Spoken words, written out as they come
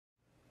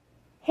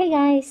Hey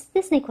guys,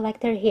 Disney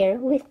Collector here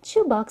with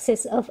 2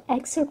 boxes of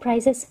egg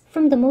surprises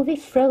from the movie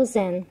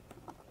Frozen.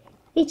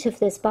 Each of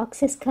these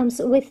boxes comes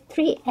with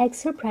 3 egg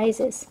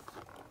surprises.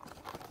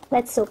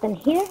 Let's open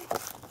here.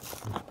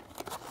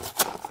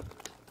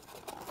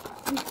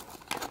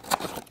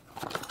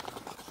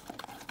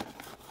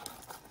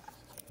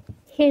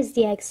 Here's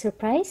the egg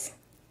surprise.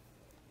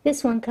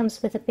 This one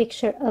comes with a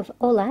picture of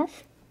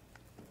Olaf,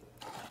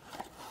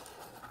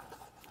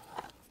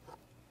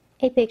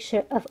 a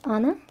picture of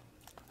Anna,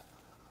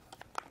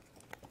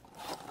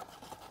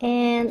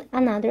 and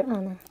another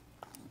Anna.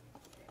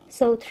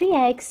 So 3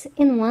 eggs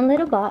in one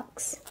little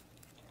box.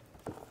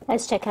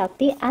 Let's check out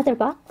the other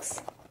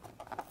box.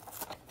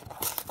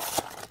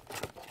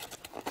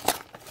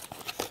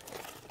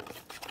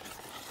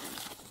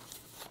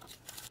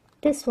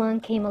 This one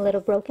came a little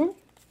broken,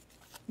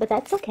 but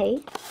that's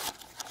okay.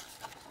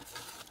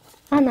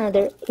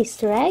 Another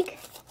Easter egg.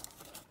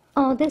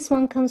 Oh, this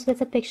one comes with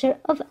a picture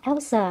of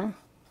Elsa.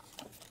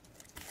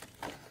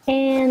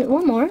 And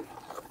one more.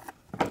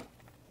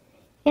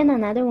 And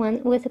another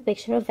one with a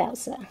picture of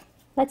Elsa.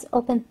 Let's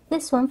open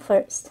this one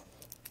first.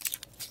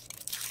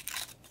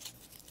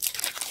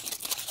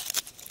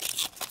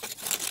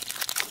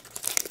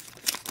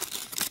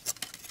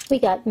 We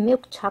got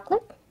milk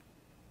chocolate.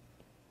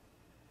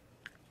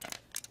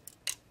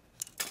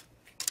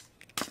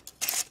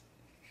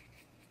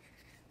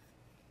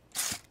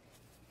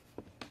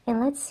 And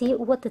let's see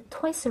what the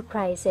toy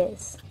surprise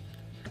is.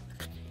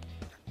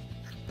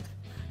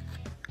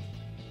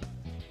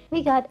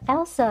 We got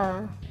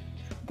Elsa.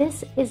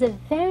 This is a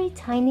very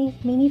tiny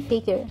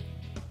minifigure.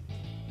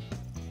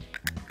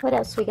 What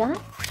else we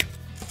got?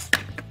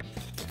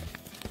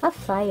 A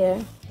flyer.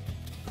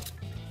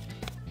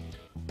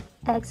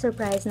 Egg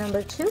surprise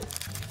number 2.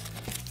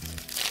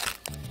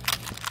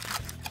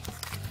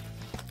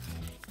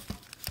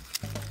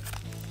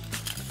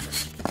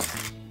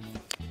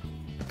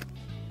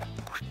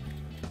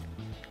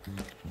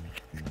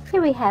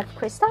 Here we have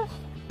Kristoff.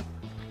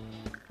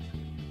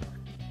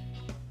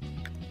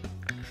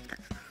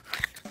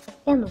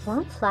 And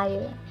one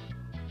flyer.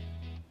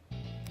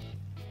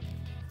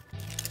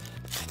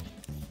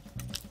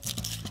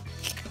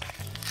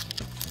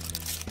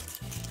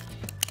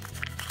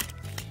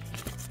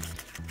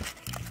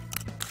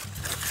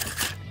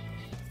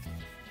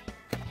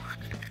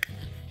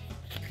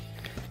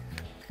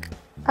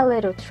 A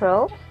little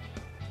troll.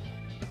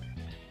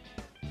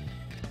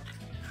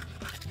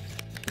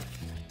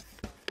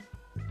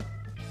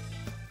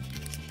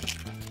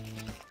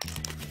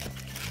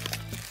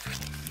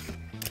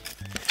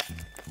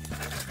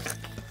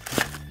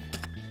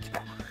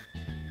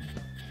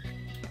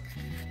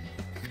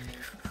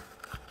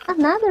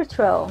 Another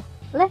troll.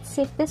 Let's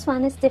see if this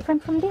one is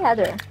different from the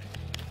other.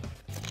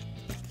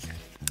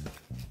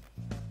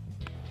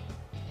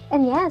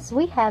 And yes,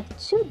 we have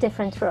 2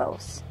 different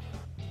trolls.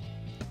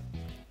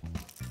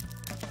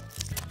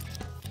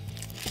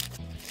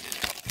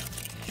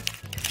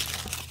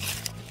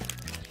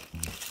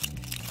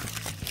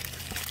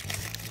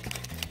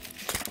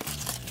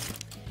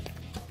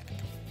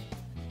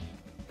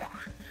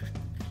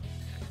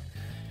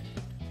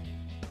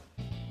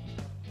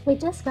 We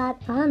just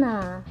got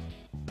Anna.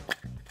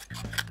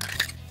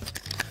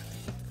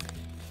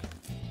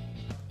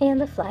 And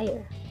the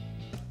flyer.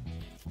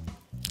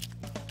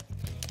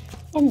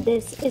 And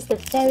this is the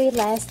very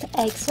last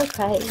egg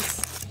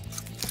surprise.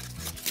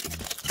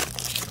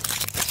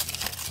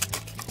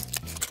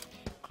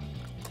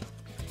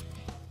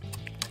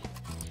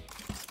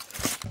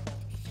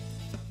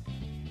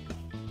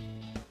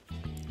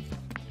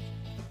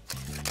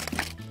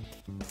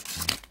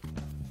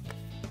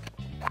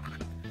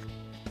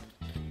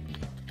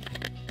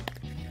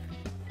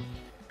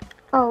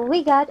 Oh,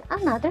 we got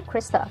another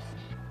Kristoff.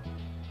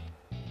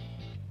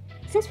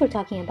 Since we're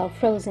talking about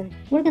Frozen,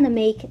 we're gonna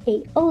make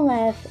a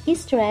Olaf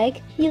Easter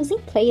egg using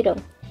Play-Doh.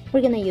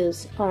 We're gonna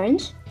use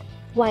orange,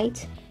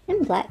 white,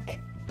 and black.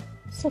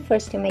 So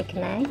first you make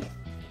an egg.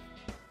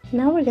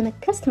 Now we're gonna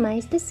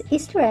customize this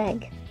Easter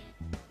egg.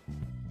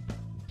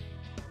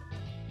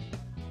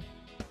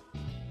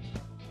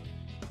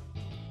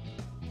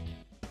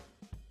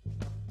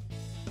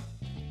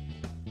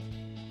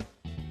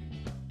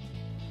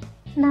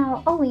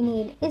 Now all we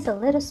need is a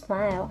little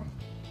smile.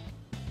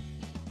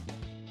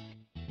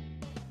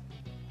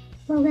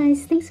 Well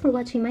guys, thanks for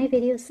watching my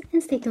videos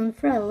and stay tuned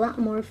for a lot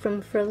more from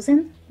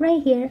Frozen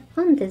right here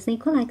on Disney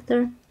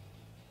Collector.